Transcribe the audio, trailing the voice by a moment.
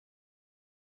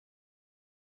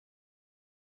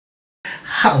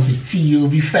Howzit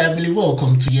TOB family,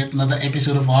 welcome to yet another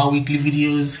episode of our weekly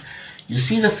videos. You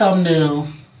see the thumbnail,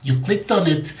 you clicked on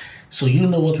it, so you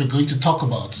know what we're going to talk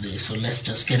about today. So let's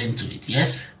just get into it,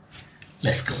 yes?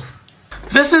 Let's go.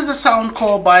 This is the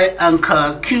Soundcore by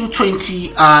Anker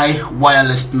Q20i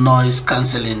wireless noise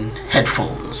cancelling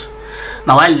headphones.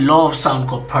 Now I love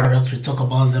Soundcore products, we talk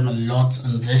about them a lot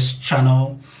on this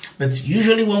channel. But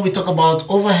usually when we talk about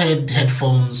overhead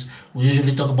headphones, we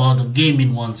usually talk about the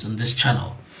gaming ones on this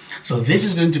channel. So this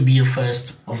is going to be a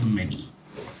first of many.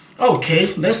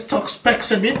 Okay, let's talk specs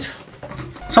a bit.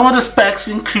 Some of the specs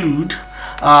include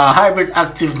hybrid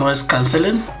active noise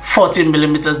cancelling,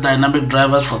 14mm dynamic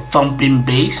drivers for thumping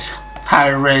bass,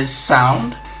 high-res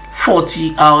sound,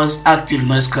 40 hours active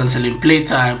noise cancelling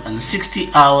playtime, and 60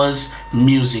 hours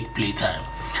music playtime.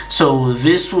 So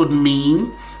this would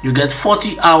mean you get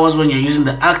 40 hours when you're using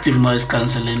the active noise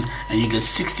cancelling and you get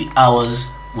 60 hours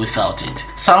without it.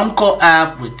 Soundcore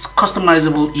app with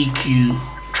customizable EQ,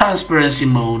 transparency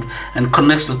mode, and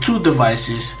connects to two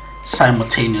devices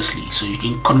simultaneously. So you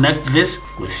can connect this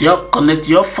with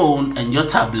your phone and your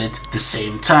tablet at the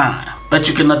same time. But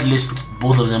you cannot listen to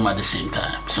both of them at the same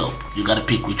time. So you gotta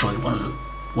pick which one you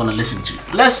wanna listen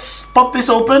to. Let's pop this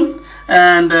open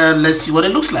and let's see what it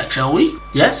looks like, shall we?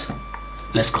 Yes?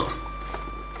 Let's go.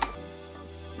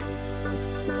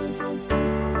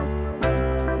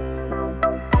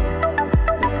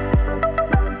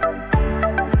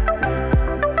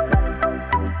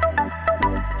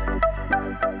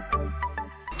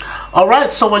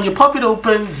 Alright, so when you pop it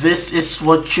open, this is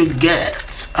what you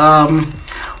get.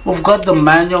 We've got the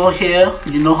manual here.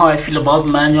 You know how I feel about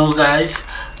manual, guys.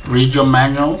 Read your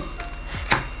manual.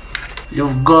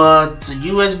 You've got a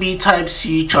USB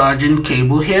Type-C charging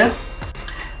cable here.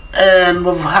 And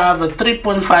we have a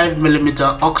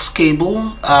 3.5mm aux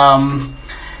cable.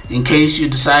 In case you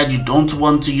decide you don't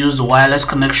want to use the wireless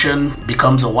connection, it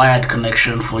becomes a wired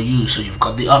connection for you. So you've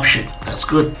got the option. That's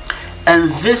good.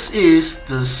 And this is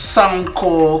the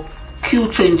Soundcore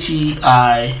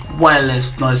Q20i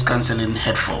wireless noise cancelling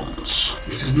headphones.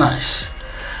 This is nice,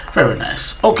 very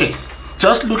nice. Okay,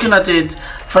 just looking at it,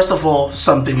 first of all,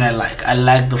 something I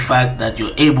like the fact that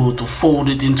you're able to fold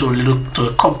it into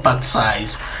a compact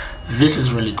size. This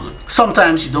is really good.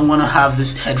 Sometimes you don't want to have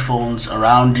these headphones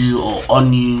around you or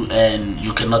on you and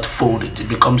you cannot fold it. It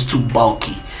becomes too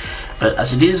bulky. But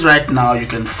as it is right now, you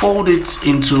can fold it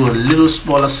into a little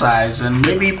smaller size and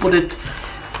maybe put it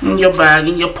in your bag,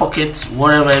 in your pocket,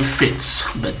 wherever it fits.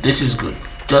 But this is good.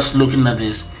 Just looking at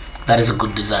this, that is a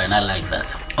good design. I like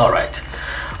that. All right.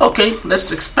 Okay,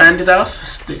 let's expand it out.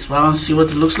 Let's expand and see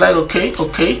what it looks like.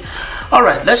 Okay. All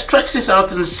right, let's stretch this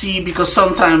out and see, because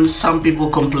sometimes some people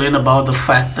complain about the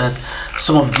fact that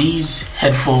some of these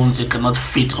headphones, they cannot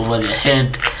fit over their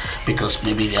head, because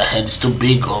maybe their head is too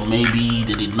big, or maybe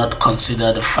they did not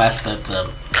consider the fact that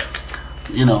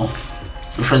you know,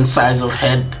 different size of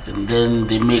head, and then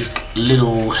they make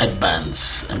little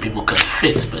headbands and people can't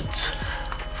fit. But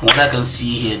from what I can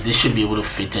see here, this should be able to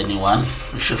fit anyone.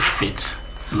 It should fit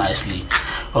nicely.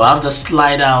 We'll have the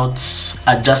slide out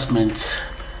adjustment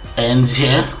ends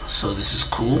here, so this is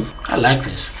cool. I like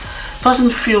this.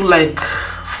 Doesn't feel like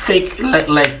fake,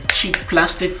 like cheap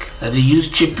plastic. They use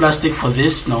cheap plastic for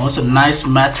this. No, it's a nice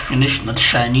matte finish, not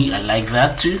shiny. I like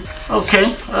that too.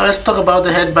 Okay, let's talk about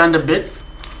the headband a bit.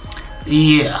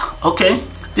 Yeah, okay,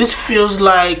 this feels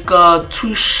like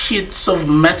two sheets of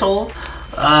metal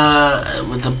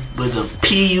with the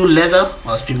PU leather,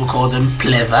 as people call them,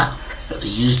 pleather, that they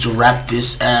use to wrap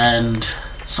this, and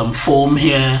some foam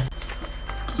here.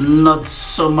 Not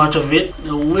so much of it.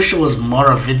 I wish it was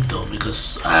more of it though,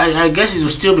 because I guess it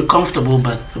would still be comfortable,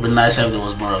 but it would be nicer if there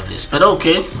was more of this. But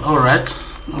okay, alright,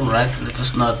 let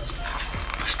us not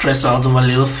stress out over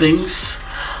little things.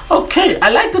 Okay, I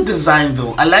like the design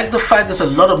though. I like the fact there's a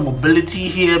lot of mobility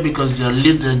here, because there are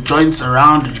little joints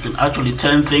around that you can actually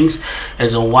turn things.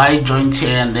 There's a wide joint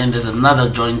here, and then there's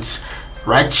another joint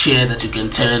right here that you can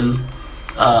turn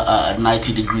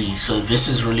 90 degrees. So this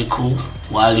is really cool,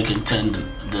 while you can turn the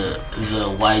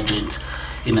wide joint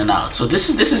in and out. So this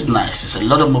is nice. It's a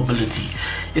lot of mobility.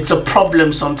 It's a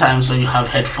problem sometimes when you have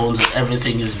headphones and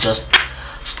everything is just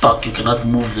stuck. You cannot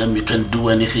move them, you can't do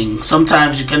anything.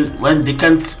 Sometimes you can, when they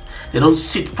don't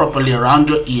sit properly around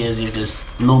your ears if there's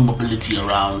no mobility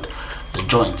around the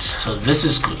joints. So this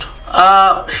is good.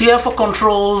 Here for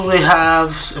controls, we have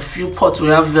a few ports. We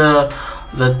have the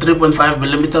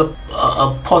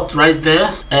 3.5mm port right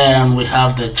there, and we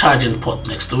have the charging port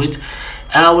next to it.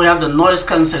 We have the noise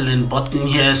cancelling button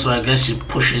here, so I guess you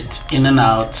push it in and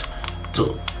out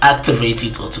to activate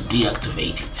it or to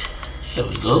deactivate it. Here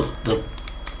we go. The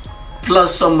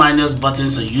plus some minus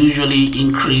buttons are usually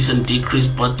increase and decrease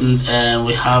buttons, and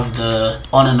we have the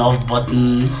on and off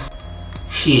button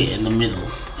here in the middle.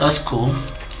 That's cool.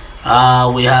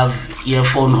 We have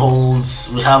earphone holes,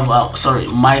 we have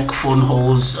microphone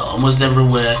holes almost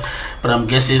everywhere, but I'm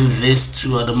guessing this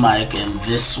two are the mic, and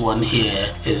this one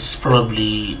here is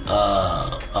probably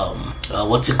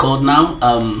what's it called now,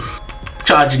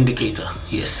 charge indicator.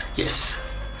 Yes.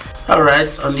 All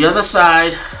right, on the other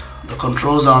side the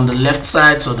controls are on the left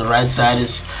side, so the right side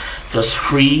is just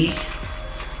free,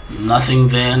 nothing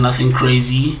there, nothing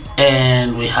crazy,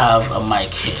 and we have a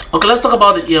mic here. Okay, let's talk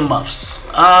about the earmuffs.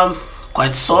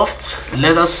 Quite soft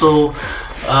leather, so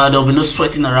there'll be no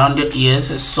sweating around your ears.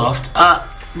 It's soft.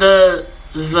 The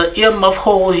earmuff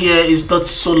hole here is not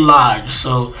so large,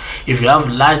 so if you have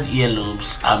large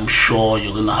earlobes, I'm sure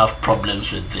you're gonna have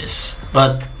problems with this,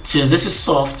 but since this is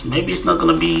soft, maybe it's not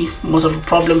gonna be much of a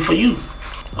problem for you.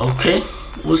 Okay,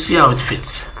 we'll see how it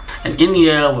fits. And in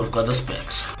here we've got the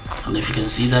specs, and if you can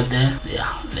see that there, yeah,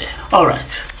 there. All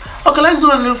right, okay, let's do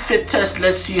a little fit test.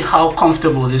 Let's see how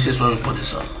comfortable this is when we put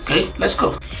this on. Okay, let's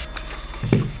go.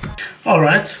 All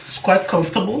right, it's quite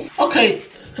comfortable. Okay,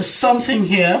 there's something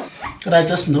here that I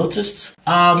just noticed.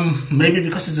 Maybe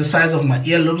because it's the size of my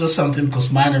earlobes or something, because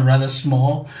mine are rather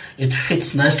small. It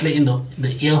fits nicely in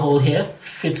the ear hole here.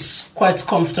 Fits quite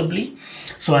comfortably,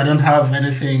 so I don't have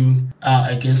anything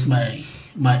against my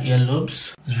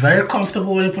earlobes. It's very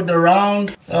comfortable when you put it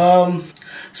around.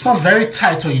 It's not very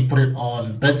tight when you put it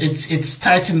on, but it's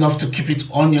tight enough to keep it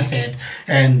on your head,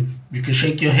 and you can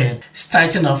shake your head. It's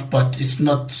tight enough, but it's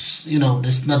not, you know,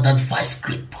 there's not that vice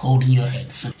grip holding your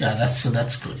head. So yeah, that's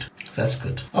good. That's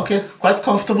good. Okay, quite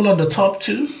comfortable on the top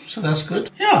too, so that's good.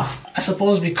 Yeah, I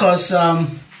suppose because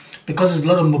there's a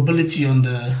lot of mobility on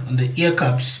the ear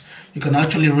cups, you can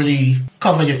actually really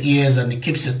cover your ears, and it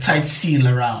keeps a tight seal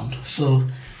around. So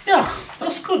yeah,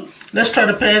 that's good. Let's try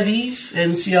to pair these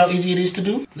and see how easy it is to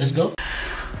do. Let's go.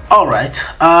 All right,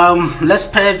 let's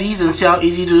pair these and see how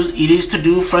easy it is to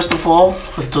do. First of all,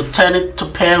 to turn it to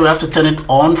pair, we have to turn it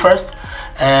on first,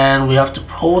 and we have to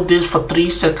hold this for 3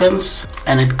 seconds,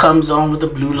 and it comes on with the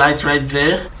blue light right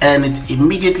there, and it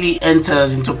immediately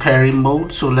enters into pairing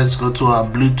mode. So let's go to our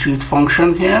Bluetooth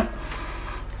function here,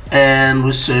 and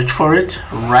we search for it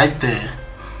right there,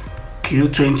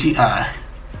 Q20i.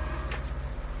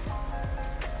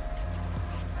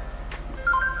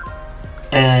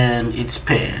 And it's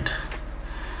paired.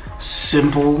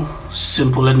 Simple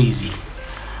and easy.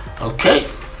 Okay,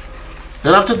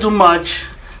 don't have to do much,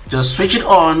 just switch it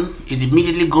on. It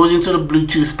immediately goes into the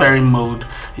Bluetooth pairing mode.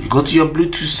 You go to your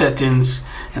Bluetooth settings,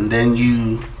 and then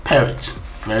you pair it.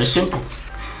 Very simple.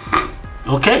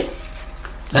 Okay,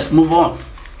 let's move on.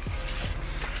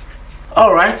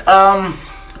 All right,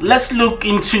 let's look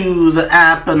into the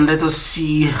app and let us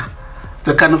see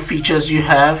the kind of features you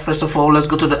have. First of all, let's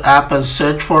go to the app and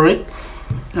search for it.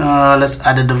 Let's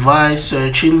add a device.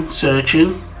 Searching.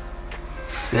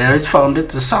 There, it's found it.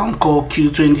 The Soundcore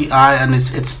Q20i, and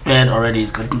it's paired already. It's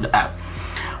got in the app.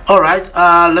 All right,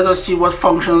 let us see what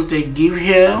functions they give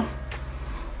here.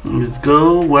 Let's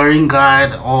go. Wearing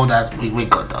guide, all that. We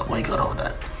got that. We got all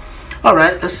that. All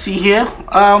right, let's see here.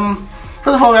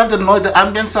 First of all, we have the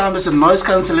ambient sound. It's a noise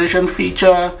cancellation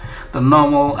feature, the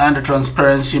normal, and the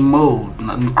transparency mode.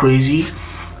 Nothing crazy.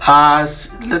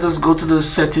 Let us go to the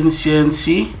settings here and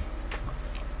see.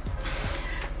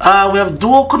 We have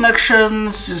dual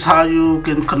connections. This is how you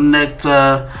can connect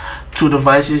two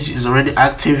devices. Is already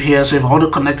active here. So if I want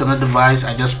to connect another device,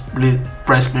 I just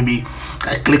press, maybe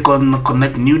I click on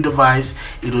connect new device.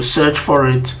 It will search for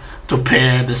it to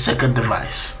pair the second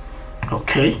device.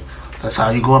 Okay, that's how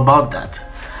you go about that.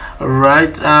 All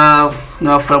right,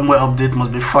 now firmware update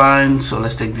must be fine, so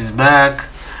let's take this back.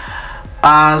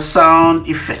 Sound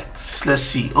effects, let's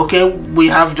see. Okay, we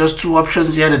have just two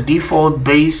options here: the default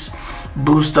bass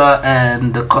booster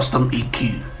and the custom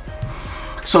EQ.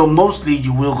 So mostly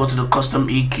you will go to the custom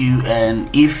EQ, and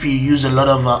if you use a lot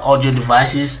of audio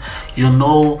devices, you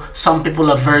know some people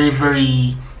are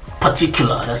very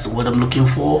particular, that's what I'm looking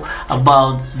for,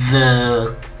 about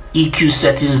the EQ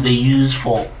settings they use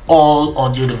for all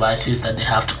audio devices that they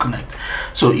have to connect.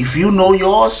 So if you know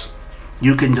yours,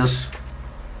 you can just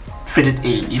fit it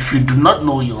in. If you do not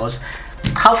know yours,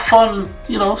 have fun,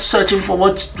 you know, searching for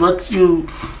what you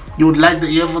would like the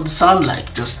earphone to sound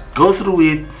like. Just go through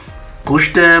it,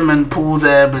 push them and pull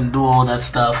them and do all that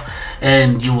stuff,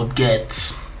 and you would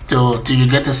get till you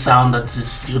get a sound that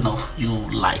is, you know, you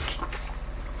like.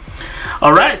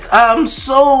 All right,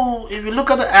 so if you look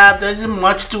at the app, there isn't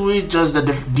much to it, just the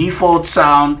default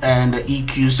sound and the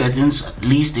EQ settings. At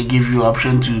least they give you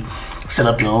option to set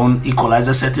up your own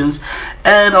equalizer settings,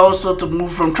 and also to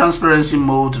move from transparency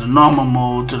mode to the normal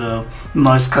mode to the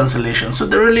noise cancellation. So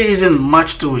there really isn't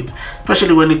much to it,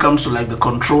 especially when it comes to like the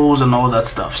controls and all that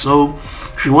stuff. So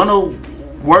if you want to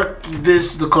work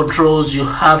the controls, you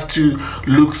have to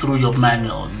look through your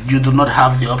manual. You do not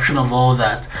have the option of all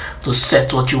that to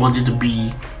set what you want it to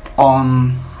be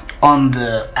on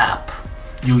the app.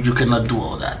 You cannot do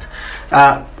all that,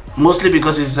 mostly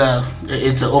because it's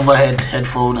an overhead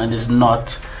headphone and it's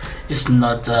not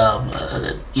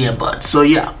earbud. So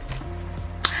yeah,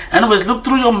 anyways, look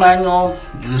through your manual.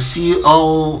 You see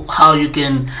how you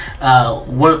can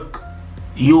work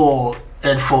your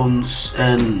headphones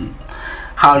and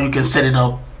how you can set it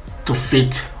up to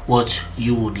fit what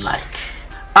you would like.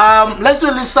 Let's do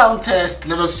a little sound test.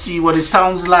 Let us see what it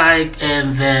sounds like,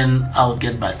 and then I'll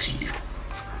get back to you.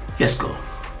 Let's go.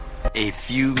 A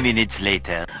few minutes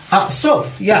later. So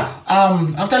yeah,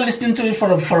 after listening to it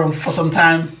for some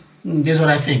time, this is what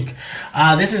I think.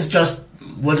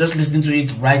 We're just listening to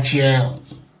it right here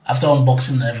after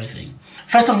unboxing and everything.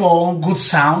 First of all, good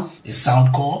sound is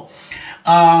Soundcore.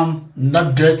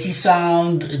 Not dirty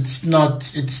sound, it's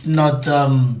not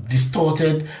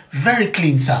distorted, very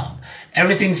clean sound.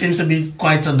 Everything seems to be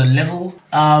quite on the level.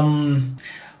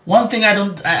 One thing I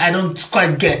don't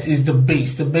quite get is the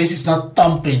bass. The bass is not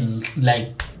thumping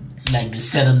like they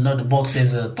said. No, the box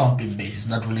says a thumping bass. It's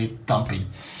not really thumping,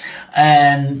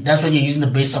 and that's when you're using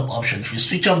the BassUp option. If you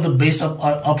switch off the BassUp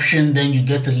option, then you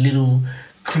get a little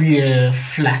clear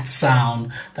flat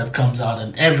sound that comes out,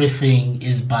 and everything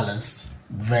is balanced.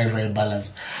 Very, very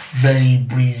balanced, very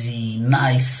breezy,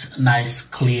 nice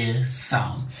clear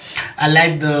sound. I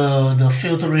like the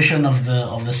filtration of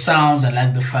the sounds. I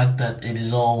like the fact that it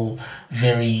is all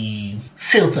very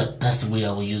filtered. That's the way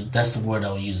I will use, that's the word I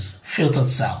will use, filtered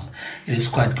sound. It is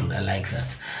quite good. I like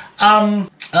that.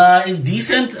 It's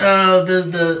decent.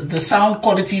 The sound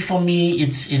quality for me,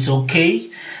 it's okay.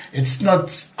 It's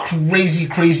not crazy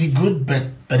good,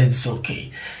 but it's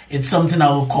okay. It's something I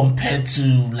will compare to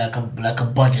like a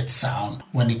budget sound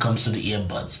when it comes to the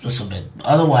earbuds, just a bit.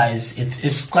 Otherwise,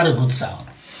 it's quite a good sound.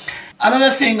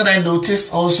 Another thing that I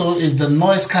noticed also is the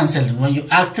noise cancelling. When you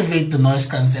activate the noise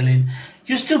cancelling,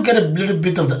 you still get a little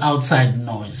bit of the outside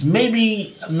noise.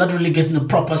 Maybe I'm not really getting the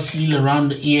proper seal around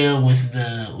the ear with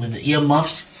the ear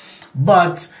muffs,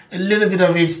 but a little bit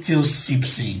of it still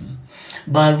seeps in.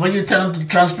 But when you turn on the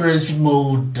transparency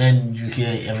mode, then you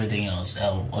hear everything else,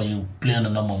 or you play on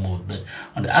the normal mode. But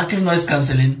on the active noise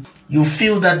cancelling, you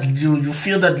feel that you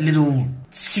feel that little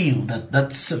seal,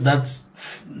 that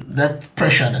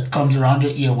pressure that comes around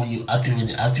your ear when you activate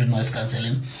the active noise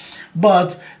cancelling.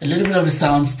 But a little bit of the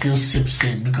sound still seeps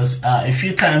in, because a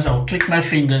few times I'll click my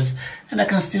fingers and I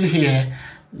can still hear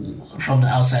from the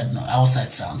outside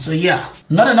sound. So yeah,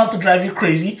 not enough to drive you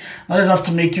crazy, not enough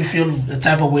to make you feel the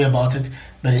type of way about it,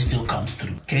 but it still comes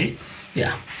through. Okay,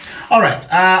 yeah. All right,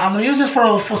 I'm gonna use this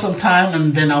for some time,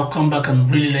 and then I'll come back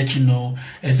and really let you know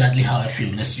exactly how I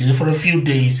feel. Let's use it for a few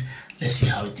days. Let's see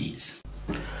how it is.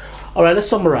 All right, let's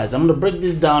summarize. I'm going to break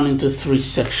this down into 3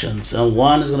 sections.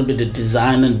 One is going to be the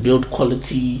design and build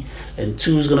quality, and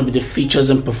 2 is going to be the features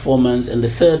and performance, and the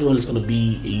 3rd one is going to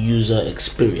be a user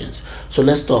experience. So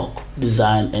let's talk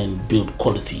design and build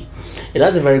quality. It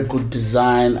has a very good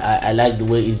design. I like the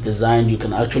way it's designed. You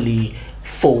can actually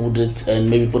fold it and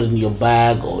maybe put it in your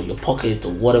bag or your pocket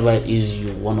or whatever it is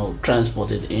you want to transport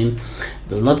it in. It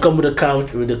does not come with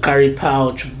a carry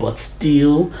pouch, but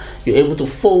still you're able to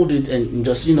fold it and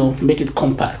just, you know, make it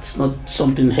compact. It's not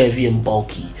something heavy and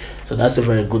bulky. So that's a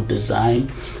very good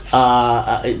design.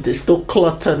 There's still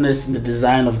clutterness in the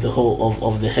design of the whole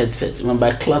of the headset. And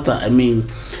by clutter, I mean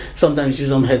sometimes you see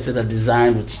some headsets are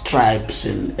designed with stripes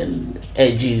and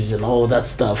edges and all that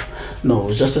stuff. No,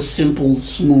 it's just a simple,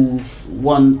 smooth,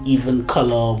 one even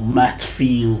color, matte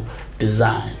feel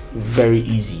design. Very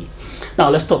easy. Now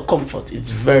let's talk comfort. It's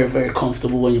very, very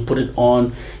comfortable when you put it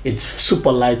on. It's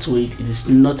super lightweight. It is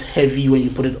not heavy when you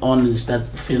put it on and you start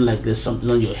feeling like there's something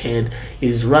on your head.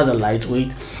 It's rather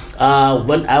lightweight.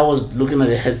 When I was looking at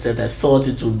the headset, I thought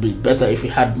it would be better if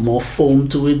it had more foam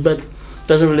to it, but it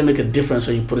doesn't really make a difference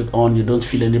when you put it on. You don't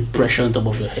feel any pressure on top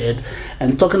of your head.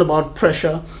 And talking about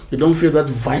pressure, you don't feel that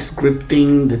vice grip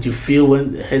thing that you feel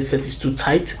when the headset is too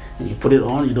tight and you put it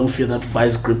on. You don't feel that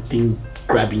vice grip thing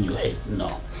grabbing your head.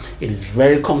 No. It is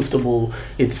very comfortable.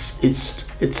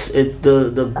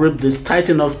 The grip is tight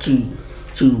enough to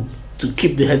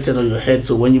keep the headset on your head,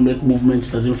 so when you make movements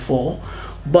it doesn't fall.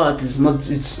 But it's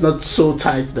not so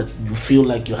tight that you feel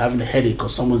like you're having a headache or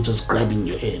someone's just grabbing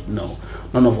your head. No,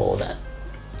 none of all that.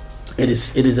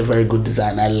 it is a very good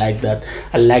design. I like that.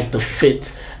 I like the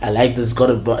fit. I like that it's got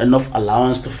enough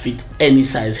allowance to fit any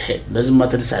size head. Doesn't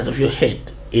matter the size of your head,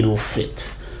 it will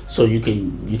fit. So you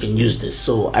can use this.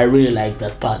 So I really like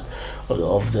that part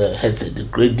of the headset. The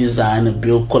great design and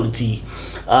build quality.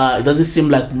 It doesn't seem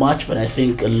like much, but I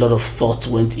think a lot of thought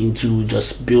went into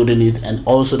just building it, and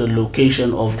also the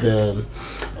location of the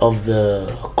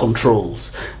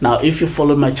controls. Now, if you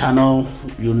follow my channel,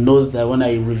 you'll know that when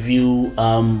I review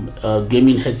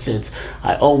gaming headsets,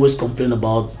 I always complain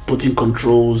about putting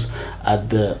controls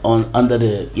at under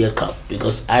the ear cup,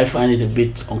 because I find it a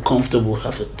bit uncomfortable. You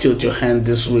have to tilt your hand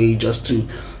this way just to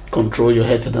control your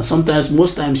headset, and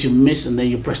most times you miss and then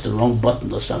you press the wrong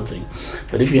button or something.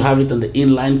 But if you have it on the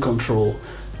inline control,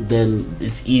 then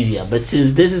it's easier. But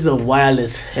since this is a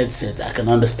wireless headset, I can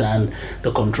understand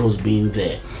the controls being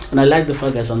there, and I like the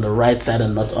fact that it's on the right side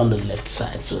and not on the left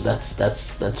side. So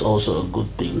that's also a good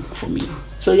thing for me.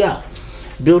 So yeah,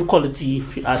 build quality,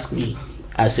 if you ask me,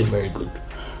 I say very good.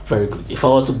 Very good. If I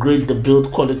was to grade the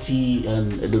build quality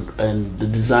and the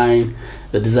design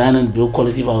and build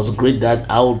quality, if I was to grade that,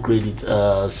 I would grade it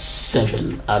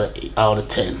 7 out of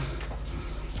 10.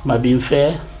 Am I being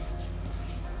fair?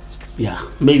 Yeah,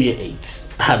 maybe an 8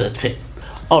 out of 10.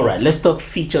 All right, let's talk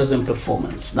features and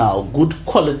performance. Now, good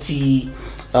quality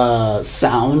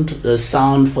sound. The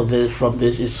sound from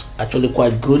this is actually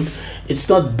quite good. It's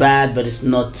not bad, but it's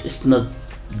not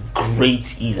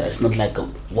great either. It's not like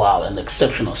an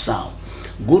exceptional sound.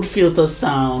 Good filter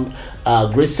sound,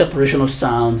 great separation of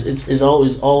sounds. It's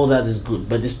always, all that is good,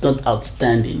 but it's not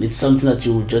outstanding. It's something that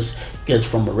you would just get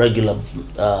from a regular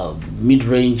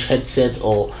mid-range headset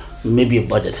or maybe a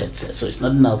budget headset. So it's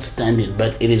not an outstanding,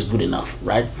 but it is good enough,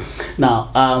 right?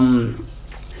 Now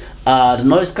the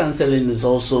noise cancelling is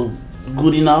also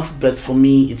good enough, but for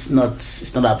me it's not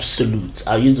absolute.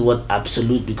 I use the word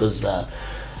absolute because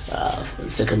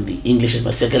secondly, English is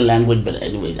my second language, but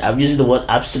anyway, I'm using the word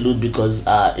absolute because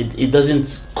it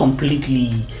doesn't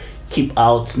completely keep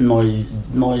out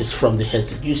noise from the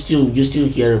headset. You still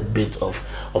hear a bit of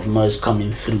noise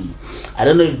coming through. I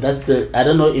don't know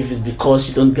if it's because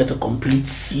you don't get a complete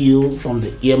seal from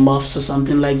the earmuffs or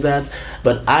something like that,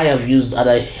 but I have used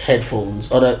other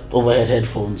overhead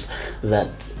headphones that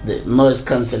the noise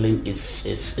cancelling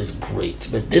is great.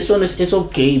 But this one is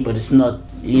okay, but it's not,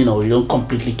 you don't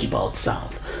completely keep out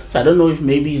sound. So I don't know if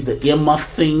maybe it's the earmuff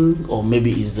thing, or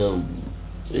maybe it's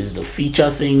the feature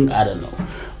thing. I don't know.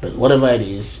 But whatever it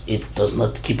is, it does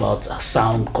not keep out a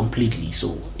sound completely.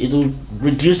 So it will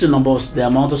reduce the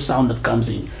amount of sound that comes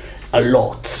in a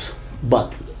lot,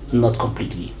 but not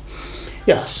completely.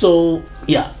 Yeah, so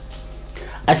yeah,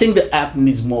 I think the app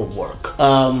needs more work.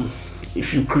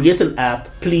 If you create an app,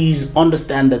 please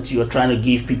understand that you're trying to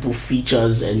give people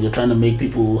features and you're trying to make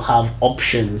people have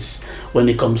options when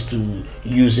it comes to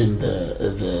using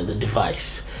the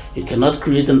device. You cannot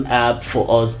create an app for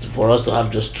us to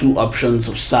have just 2 options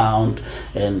of sound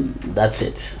and that's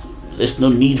it. There's no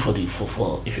need for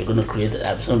if you're going to create an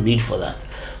app, there's no need for that.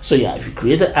 So yeah, if you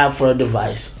create an app for a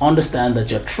device, understand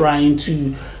that you're trying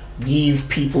to give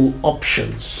people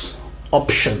options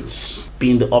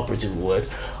being the operative word,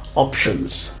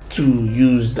 options to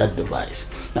use that device.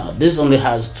 Now this only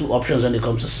has 2 options when it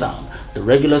comes to sound: the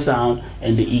regular sound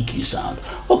and the EQ sound.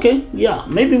 Okay, yeah,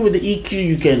 maybe with the EQ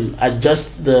you can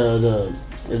adjust the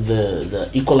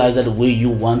equalizer the way you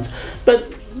want, but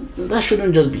that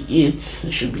shouldn't just be it.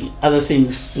 There should be other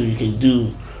things so you can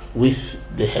do with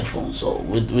the headphones. So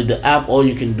with the app, all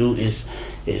you can do is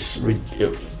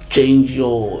change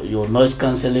your noise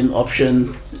cancelling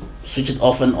option, switch it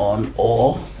off and on,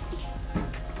 or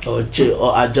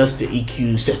adjust the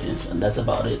EQ settings, and that's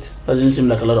about it. Doesn't seem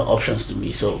like a lot of options to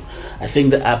me, so I think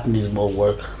the app needs more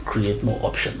work, create more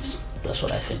options. That's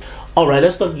what I think. All right,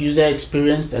 let's talk user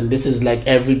experience, and this is like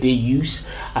everyday use.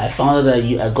 I found that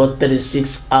I got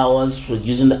 36 hours with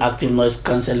using the active noise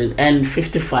cancelling and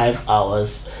 55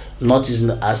 hours not using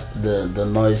the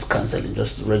noise cancelling,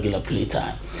 just regular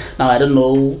playtime. Now I don't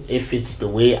know if it's the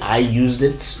way I used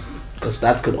it, because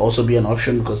that could also be an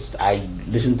option, because I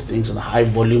listen to things on a high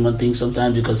volume and things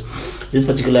sometimes, because this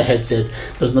particular headset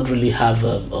does not really have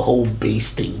a whole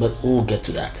bass thing, but we'll get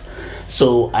to that.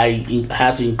 So I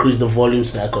had to increase the volume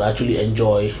so that I could actually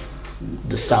enjoy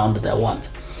the sound that I want.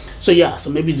 So yeah,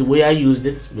 so maybe it's the way I used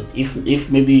it, but if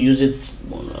maybe you use it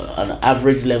on an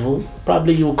average level,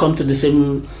 probably you will come to the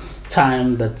same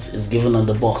time that is given on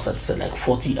the box. That's like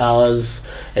 40 hours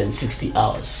and 60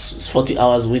 hours. It's 40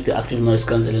 hours with the active noise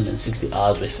cancelling and 60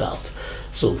 hours without.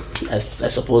 So I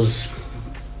suppose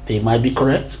they might be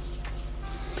correct.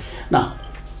 Now,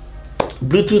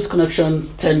 Bluetooth connection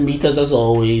 10 meters as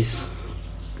always.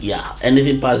 Yeah,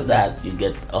 anything past that, you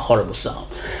get a horrible sound.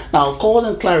 Now, chord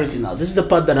and clarity. Now, this is the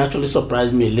part that actually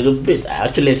surprised me a little bit. I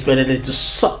actually expected it to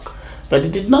suck, but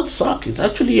it did not suck. It's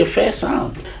actually a fair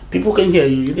sound. People can hear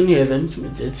you. You can hear them.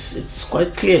 It's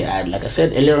quite clear. Like I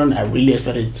said earlier on, I really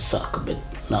expected it to suck, but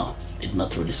no, it did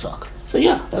not really suck. So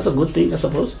yeah, that's a good thing, I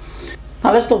suppose.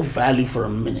 Now let's talk value for a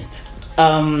minute.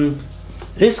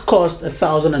 This cost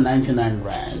 1,099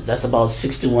 rands. That's about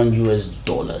 61 US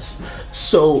dollars.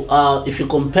 So if you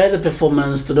compare the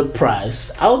performance to the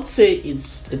price, I would say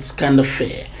it's kind of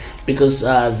fair, because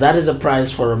that is a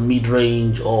price for a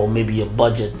mid-range or maybe a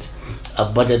budget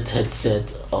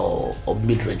headset or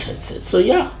mid-range headset. So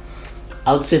yeah,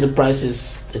 I would say the price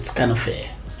it's kind of fair.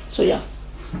 So yeah,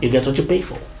 you get what you pay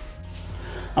for.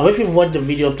 Now, if you've watched the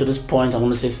video up to this point, I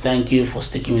want to say thank you for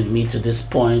sticking with me to this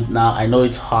point. Now, I know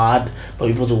it's hard for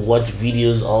people to watch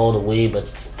videos all the way, but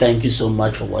thank you so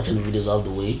much for watching the videos all the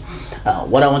way.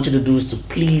 What I want you to do is to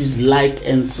please like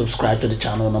and subscribe to the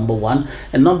channel, number one.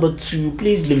 And number two,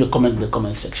 please leave a comment in the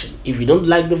comment section. If you don't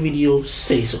like the video,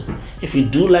 say so. If you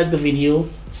do like the video,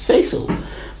 say so.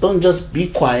 Don't just be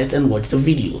quiet and watch the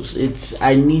videos.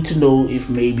 I need to know if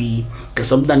maybe there's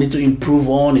something I need to improve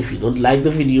on. If you don't like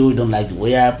the video, you don't like the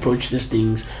way I approach these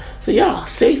things, so yeah,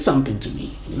 say something to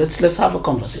me. Let's have a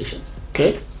conversation,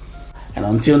 okay? And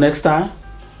until next time,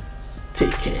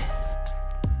 take care.